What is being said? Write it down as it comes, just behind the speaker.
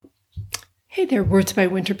Hey there, Words by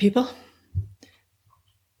Winter People.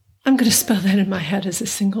 I'm going to spell that in my head as a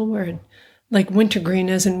single word, like wintergreen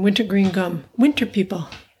as in wintergreen gum. Winter People.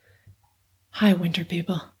 Hi, Winter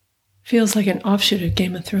People. Feels like an offshoot of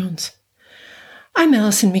Game of Thrones. I'm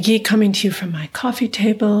Allison McGee, coming to you from my coffee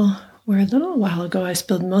table, where a little while ago I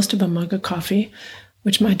spilled most of a mug of coffee,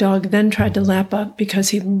 which my dog then tried to lap up because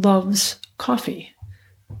he loves coffee,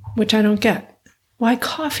 which I don't get. Why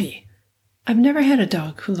coffee? I've never had a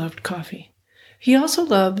dog who loved coffee. He also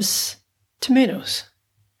loves tomatoes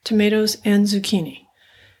and zucchini.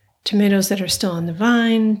 Tomatoes that are still on the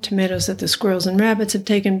vine, tomatoes that the squirrels and rabbits have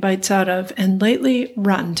taken bites out of, and lately,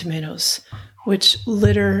 rotten tomatoes, which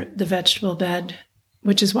litter the vegetable bed,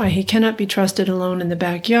 which is why he cannot be trusted alone in the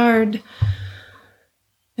backyard.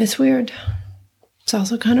 It's weird. It's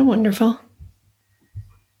also kind of wonderful.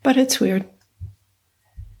 But it's weird.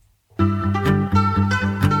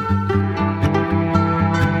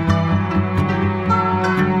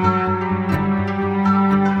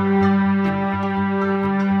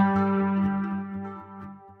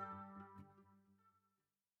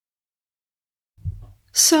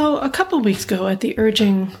 So a couple weeks ago, at the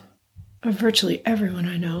urging of virtually everyone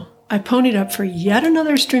I know, I ponied up for yet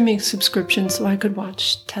another streaming subscription so I could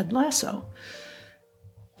watch Ted Lasso.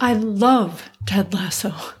 I love Ted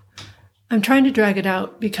Lasso. I'm trying to drag it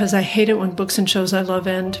out because I hate it when books and shows I love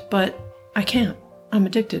end, but I can't. I'm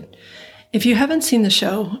addicted. If you haven't seen the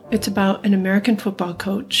show, it's about an American football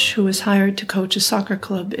coach who is hired to coach a soccer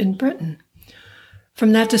club in Britain.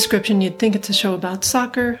 From that description, you'd think it's a show about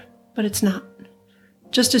soccer, but it's not.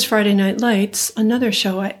 Just as Friday Night Lights, another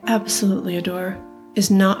show I absolutely adore,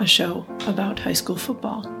 is not a show about high school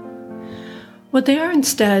football. What they are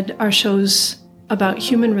instead are shows about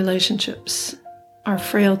human relationships, our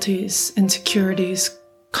frailties, insecurities,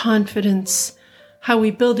 confidence, how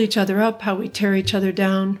we build each other up, how we tear each other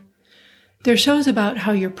down. They're shows about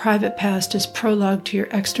how your private past is prologue to your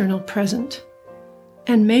external present.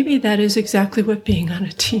 And maybe that is exactly what being on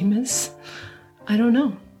a team is. I don't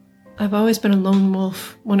know. I've always been a lone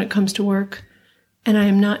wolf when it comes to work, and I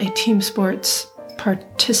am not a team sports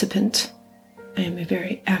participant. I am a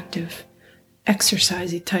very active,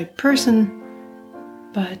 exercisey type person,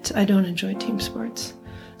 but I don't enjoy team sports.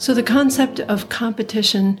 So the concept of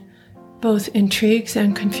competition both intrigues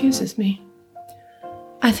and confuses me.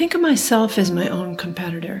 I think of myself as my own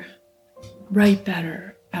competitor. Write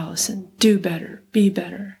better, Allison. Do better. Be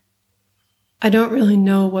better. I don't really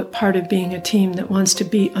know what part of being a team that wants to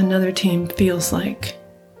beat another team feels like.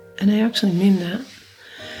 And I actually mean that.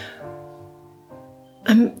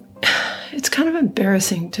 It's kind of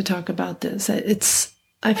embarrassing to talk about this.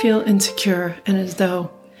 I feel insecure and as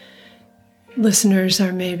though listeners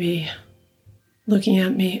are maybe looking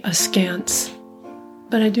at me askance.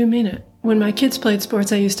 But I do mean it. When my kids played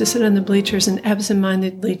sports, I used to sit on the bleachers and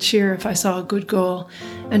absentmindedly cheer if I saw a good goal.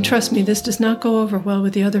 And trust me, this does not go over well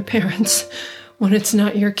with the other parents when it's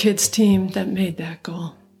not your kid's team that made that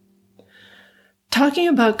goal. Talking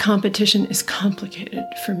about competition is complicated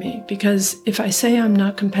for me because if I say I'm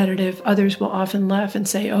not competitive, others will often laugh and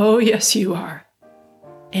say, "Oh, yes, you are."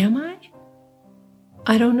 Am I?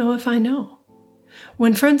 I don't know if I know.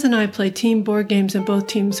 When friends and I play team board games and both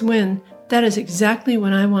teams win, that is exactly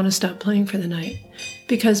when I want to stop playing for the night,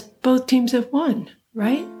 because both teams have won,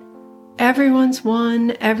 right? Everyone's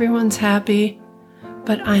won, everyone's happy,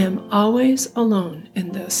 but I am always alone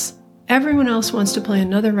in this. Everyone else wants to play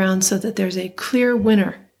another round so that there's a clear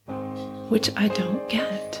winner, which I don't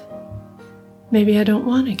get. Maybe I don't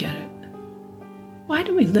want to get it. Why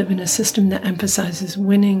do we live in a system that emphasizes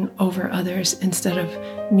winning over others instead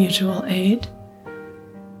of mutual aid?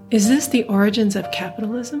 Is this the origins of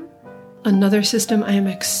capitalism? Another system I am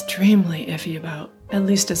extremely iffy about, at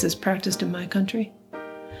least as is practiced in my country.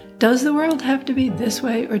 Does the world have to be this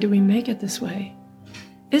way, or do we make it this way?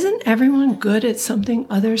 Isn't everyone good at something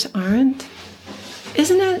others aren't?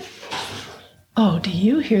 Isn't it? Oh, do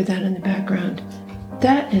you hear that in the background?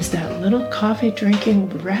 That is that little coffee-drinking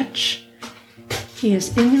wretch. He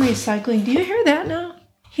is in the recycling. Do you hear that now?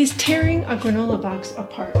 He's tearing a granola box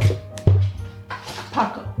apart.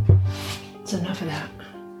 Paco. It's enough of that.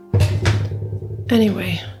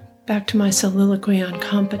 Anyway, back to my soliloquy on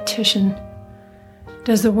competition.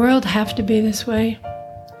 Does the world have to be this way,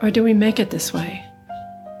 or do we make it this way?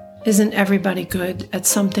 Isn't everybody good at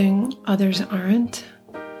something others aren't?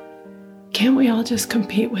 Can't we all just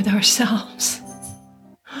compete with ourselves?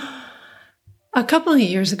 A couple of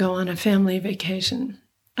years ago on a family vacation,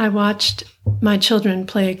 I watched my children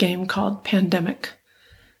play a game called Pandemic.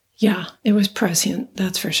 Yeah, it was prescient,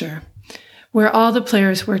 that's for sure. Where all the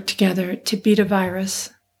players work together to beat a virus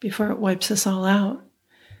before it wipes us all out.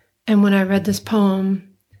 And when I read this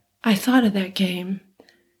poem, I thought of that game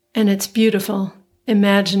and its beautiful,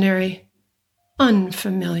 imaginary,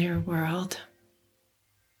 unfamiliar world.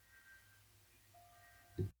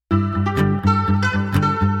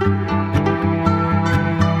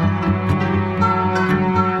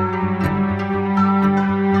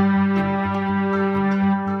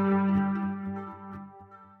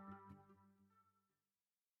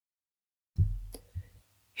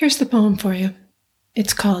 Here's the poem for you.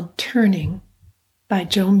 It's called Turning by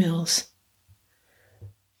Joe Mills.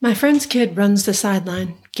 My friend's kid runs the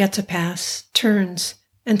sideline, gets a pass, turns,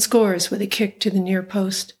 and scores with a kick to the near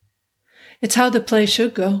post. It's how the play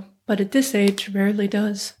should go, but at this age rarely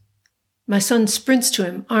does. My son sprints to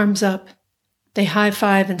him, arms up. They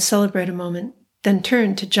high-five and celebrate a moment, then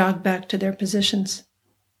turn to jog back to their positions.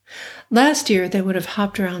 Last year, they would have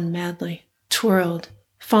hopped around madly, twirled,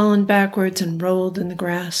 fallen backwards and rolled in the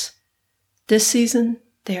grass. This season,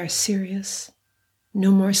 they are serious.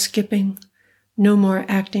 No more skipping, no more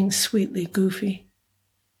acting sweetly goofy.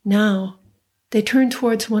 Now, they turn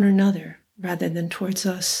towards one another rather than towards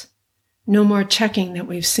us. No more checking that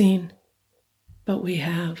we've seen. But we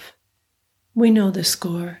have. We know the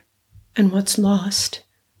score and what's lost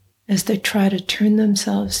as they try to turn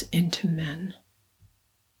themselves into men.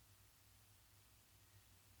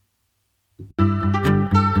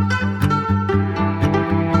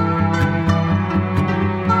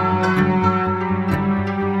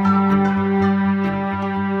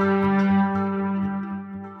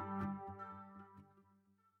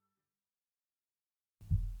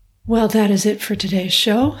 Well, that is it for today's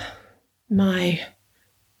show. My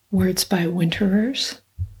Words by Winterers.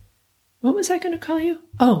 What was I going to call you?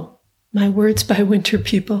 Oh, my Words by Winter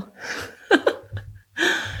people.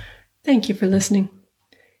 Thank you for listening.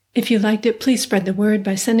 If you liked it, please spread the word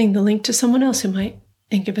by sending the link to someone else who might,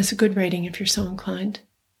 and give us a good rating if you're so inclined.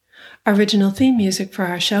 Original theme music for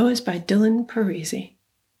our show is by Dylan Parisi.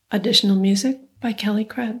 Additional music by Kelly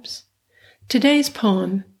Krebs. Today's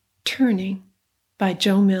poem, Turning, by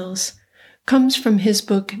Joe Mills, comes from his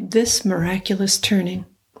book, This Miraculous Turning,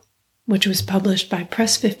 which was published by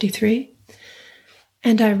Press 53,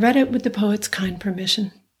 and I read it with the poet's kind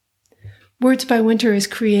permission. Words by Winter is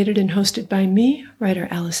created and hosted by me, writer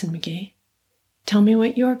Allison McGee. Tell me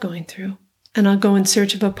what you're going through, and I'll go in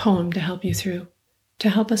search of a poem to help you through,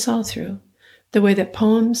 to help us all through, the way that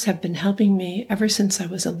poems have been helping me ever since I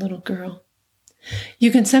was a little girl. You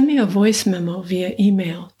can send me a voice memo via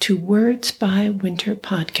email to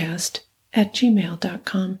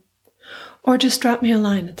wordsbywinterpodcast@gmail.com, or just drop me a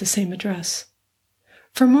line at the same address.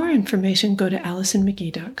 For more information, go to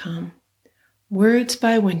AllisonMcGee.com. Words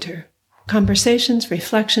by Winter, conversations,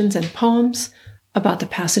 reflections, and poems about the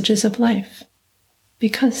passages of life.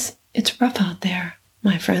 Because it's rough out there,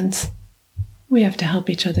 my friends. We have to help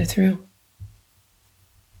each other through.